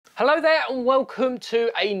Hello there and welcome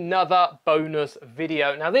to another bonus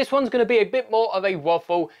video. Now this one's going to be a bit more of a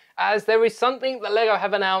waffle as there is something that LEGO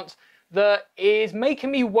have announced that is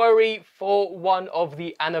making me worry for one of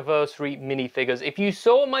the anniversary minifigures. If you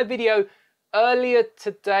saw my video earlier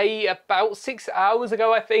today, about 6 hours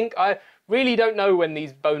ago I think, I really don't know when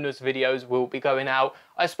these bonus videos will be going out.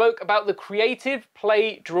 I spoke about the Creative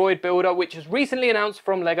Play Droid Builder, which was recently announced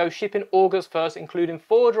from LEGO, shipping August 1st, including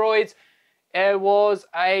 4 droids. There was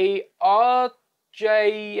a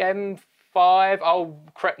RJM5, I'll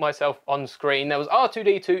correct myself on screen. There was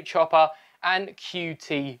R2-D2, Chopper, and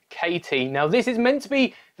QT-KT. Now this is meant to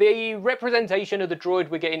be the representation of the droid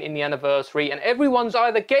we're getting in the anniversary, and everyone's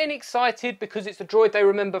either getting excited because it's the droid they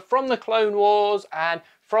remember from the Clone Wars and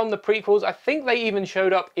from the prequels. I think they even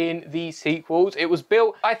showed up in the sequels. It was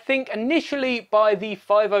built, I think, initially by the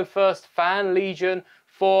 501st Fan Legion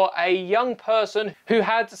for a young person who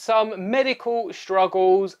had some medical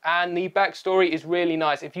struggles, and the backstory is really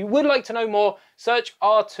nice. If you would like to know more, search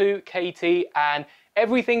R2-KT and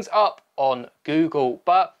everything's up on Google.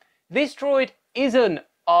 But this droid isn't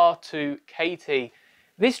R2-KT.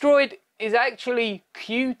 This droid is actually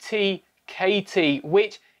QT-KT,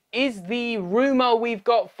 which is the rumour we've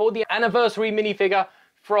got for the anniversary minifigure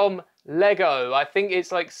from LEGO. I think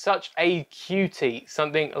it's like such a cutie,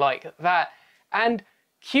 something like that. And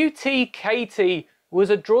QT-KT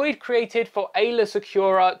was a droid created for Ayla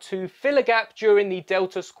Secura to fill a gap during the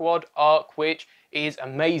Delta Squad arc, which is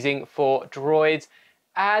amazing for droids.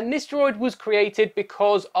 And this droid was created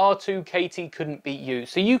because R2-KT couldn't be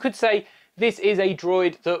used. So you could say this is a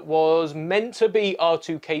droid that was meant to be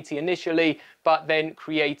R2-KT initially, but then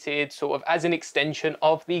created sort of as an extension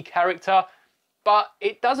of the character. But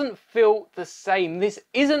it doesn't feel the same. This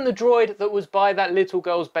isn't the droid that was by that little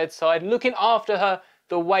girl's bedside, looking after her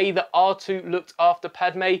the way that R2 looked after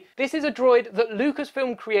Padme. This is a droid that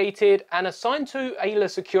Lucasfilm created and assigned to Ayla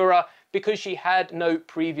Secura because she had no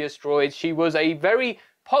previous droids. She was a very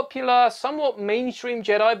popular, somewhat mainstream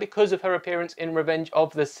Jedi because of her appearance in Revenge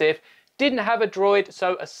of the Sith. Didn't have a droid,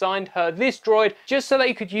 so assigned her this droid just so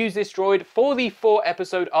they could use this droid for the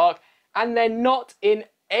 4-episode arc, and they're not in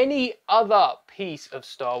any other piece of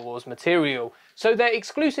Star Wars material. So they're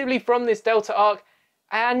exclusively from this Delta arc,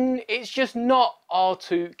 and it's just not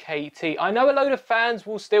R2-KT. I know a load of fans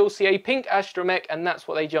will still see a pink astromech and that's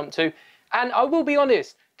what they jump to. And I will be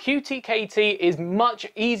honest, QT-KT is much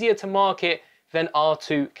easier to market than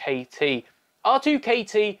R2-KT.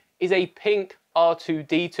 R2-KT is a pink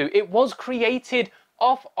R2-D2. It was created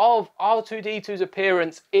off of R2-D2's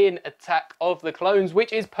appearance in Attack of the Clones,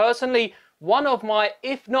 which is personally one of my,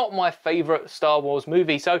 if not my favourite Star Wars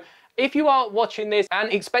movie. So if you are watching this and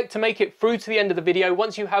expect to make it through to the end of the video,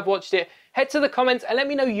 once you have watched it, head to the comments and let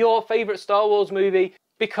me know your favourite Star Wars movie,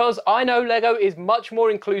 because I know LEGO is much more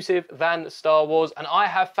inclusive than Star Wars, and I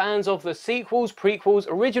have fans of the sequels, prequels,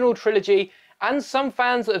 original trilogy, and some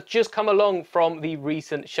fans that have just come along from the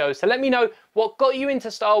recent show. So let me know what got you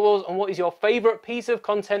into Star Wars and what is your favourite piece of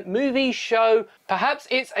content, movie, show. Perhaps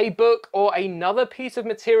it's a book or another piece of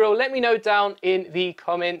material. Let me know down in the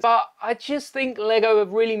comments. But I just think LEGO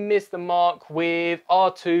have really missed the mark with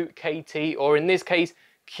R2-KT, or in this case,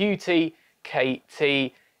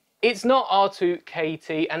 QT-KT. It's not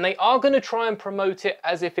R2-KT, and they are going to try and promote it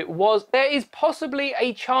as if it was. There is possibly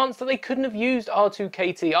a chance that they couldn't have used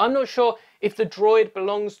R2-KT. I'm not sure if the droid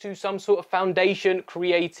belongs to some sort of foundation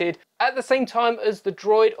created at the same time as the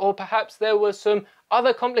droid, or perhaps there were some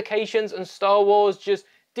other complications and Star Wars just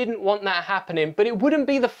didn't want that happening. But it wouldn't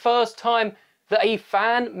be the first time that a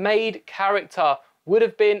fan-made character would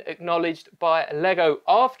have been acknowledged by LEGO.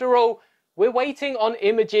 After all, we're waiting on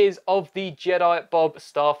images of the Jedi Bob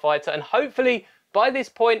Starfighter, and hopefully by this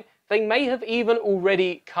point they may have even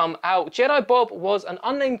already come out. Jedi Bob was an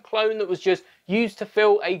unnamed clone that was just used to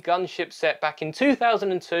fill a gunship set back in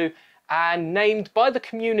 2002 and named by the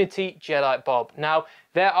community Jedi Bob. Now,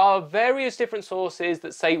 there are various different sources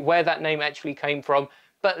that say where that name actually came from,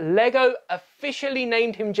 but LEGO officially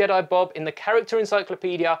named him Jedi Bob in the character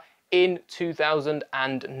encyclopedia in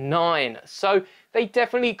 2009. So they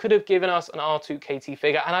definitely could have given us an R2-KT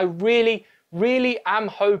figure, and I really, really am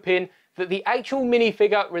hoping that the actual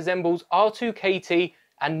minifigure resembles R2-KT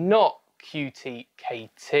and not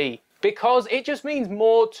QT-KT, because it just means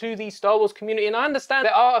more to the Star Wars community. And I understand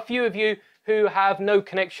there are a few of you who have no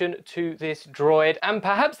connection to this droid, and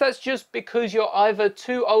perhaps that's just because you're either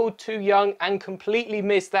too old, too young, and completely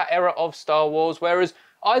missed that era of Star Wars, whereas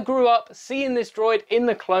I grew up seeing this droid in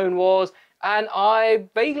the Clone Wars, and I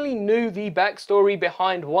vaguely knew the backstory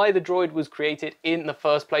behind why the droid was created in the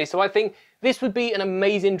first place. So I think this would be an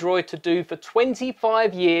amazing droid to do for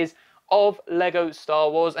 25 years of Lego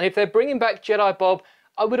Star Wars. And if they're bringing back Jedi Bob,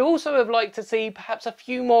 I would also have liked to see perhaps a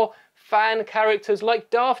few more fan characters like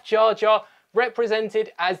Darth Jar Jar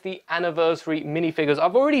represented as the anniversary minifigures.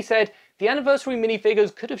 I've already said the anniversary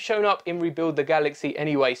minifigures could have shown up in Rebuild the Galaxy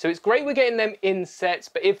anyway, so it's great we're getting them in sets.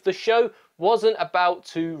 But if the show wasn't about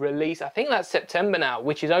to release, I think that's September now,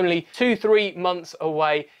 which is only 2-3 months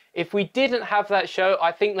away. If we didn't have that show,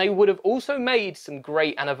 I think they would have also made some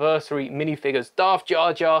great anniversary minifigures. Darth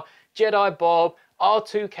Jar Jar, Jedi Bob,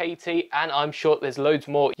 R2-KT, and I'm sure there's loads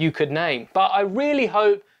more you could name. But I really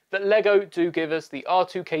hope that Lego do give us the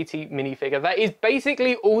R2-KT minifigure. That is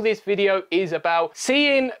basically all this video is about.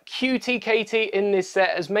 Seeing QT-KT in this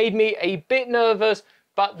set has made me a bit nervous,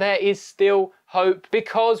 but there is still hope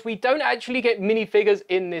because we don't actually get minifigures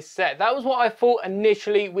in this set. That was what I thought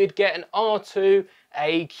initially. We'd get an R2,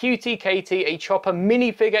 a QT-KT, a Chopper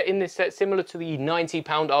minifigure in this set, similar to the £90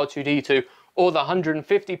 R2-D2 or the £150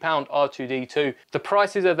 R2-D2. The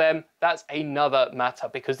prices of them, that's another matter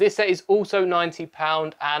because this set is also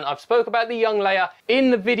 £90, and I've spoke about the young Leia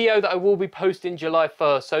in the video that I will be posting July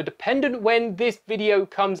 1st. So dependent when this video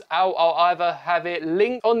comes out, I'll either have it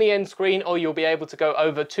linked on the end screen or you'll be able to go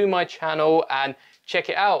over to my channel and check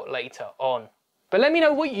it out later on. But let me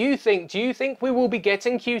know what you think. Do you think we will be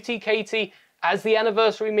getting QT-KT as the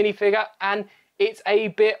anniversary minifigure? And it's a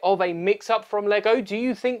bit of a mix-up from Lego. Do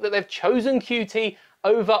you think that they've chosen QT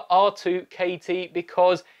over R2-KT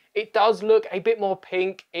because it does look a bit more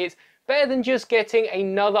pink? It's better than just getting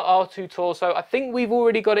another R2 torso. I think we've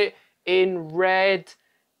already got it in red,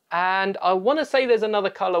 and I want to say there's another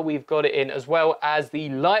color we've got it in, as well as the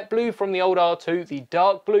light blue from the old R2, the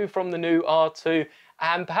dark blue from the new R2,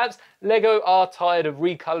 and perhaps Lego are tired of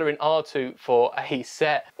recoloring R2 for a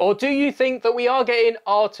set. Or do you think that we are getting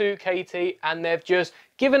R2-KT and they've just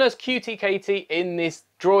given us QT-KT in this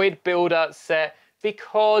droid builder set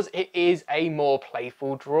because it is a more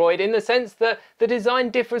playful droid, in the sense that the design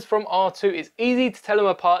differs from R2. It's easy to tell them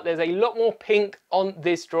apart. There's a lot more pink on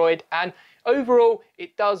this droid, and overall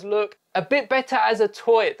it does look a bit better as a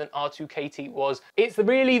toy than R2-KT was. It's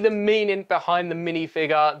really the meaning behind the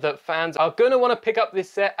minifigure that fans are going to want to pick up this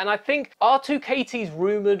set, and I think R2-KT is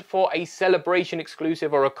rumoured for a Celebration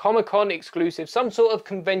exclusive or a Comic-Con exclusive, some sort of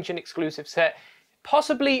convention exclusive set,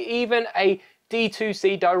 possibly even a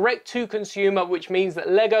D2C, direct to consumer, which means that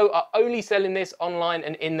Lego are only selling this online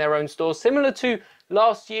and in their own stores, similar to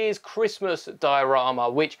last year's Christmas diorama,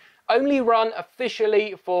 which only run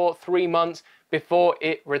officially for 3 months before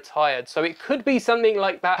it retired. So it could be something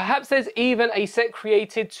like that. Perhaps there's even a set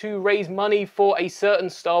created to raise money for a certain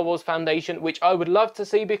Star Wars foundation, which I would love to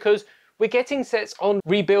see because we're getting sets on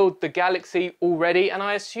Rebuild the Galaxy already, and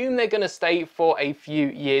I assume they're going to stay for a few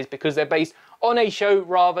years because they're based on a show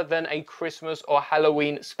rather than a Christmas or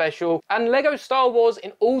Halloween special. And Lego Star Wars,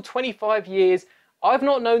 in all 25 years, I've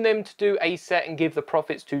not known them to do a set and give the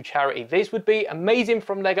profits to charity. This would be amazing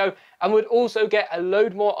from Lego and would also get a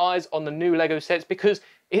load more eyes on the new Lego sets because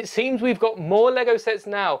it seems we've got more Lego sets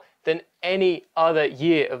now than any other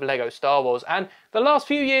year of Lego Star Wars. And the last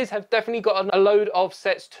few years have definitely gotten a load of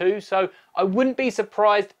sets too, so I wouldn't be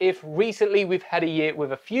surprised if recently we've had a year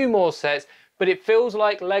with a few more sets, but it feels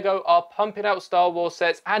like Lego are pumping out Star Wars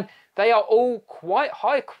sets and they are all quite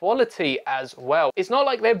high quality as well. It's not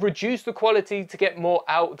like they've reduced the quality to get more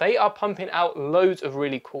out. They are pumping out loads of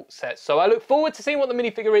really cool sets. So I look forward to seeing what the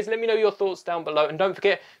minifigure is. Let me know your thoughts down below. And don't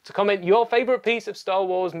forget to comment your favorite piece of Star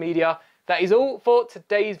Wars media. That is all for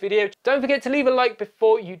today's video. Don't forget to leave a like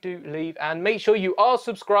before you do leave. And make sure you are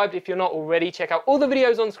subscribed if you're not already. Check out all the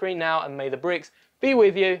videos on screen now. And may the bricks be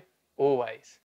with you always.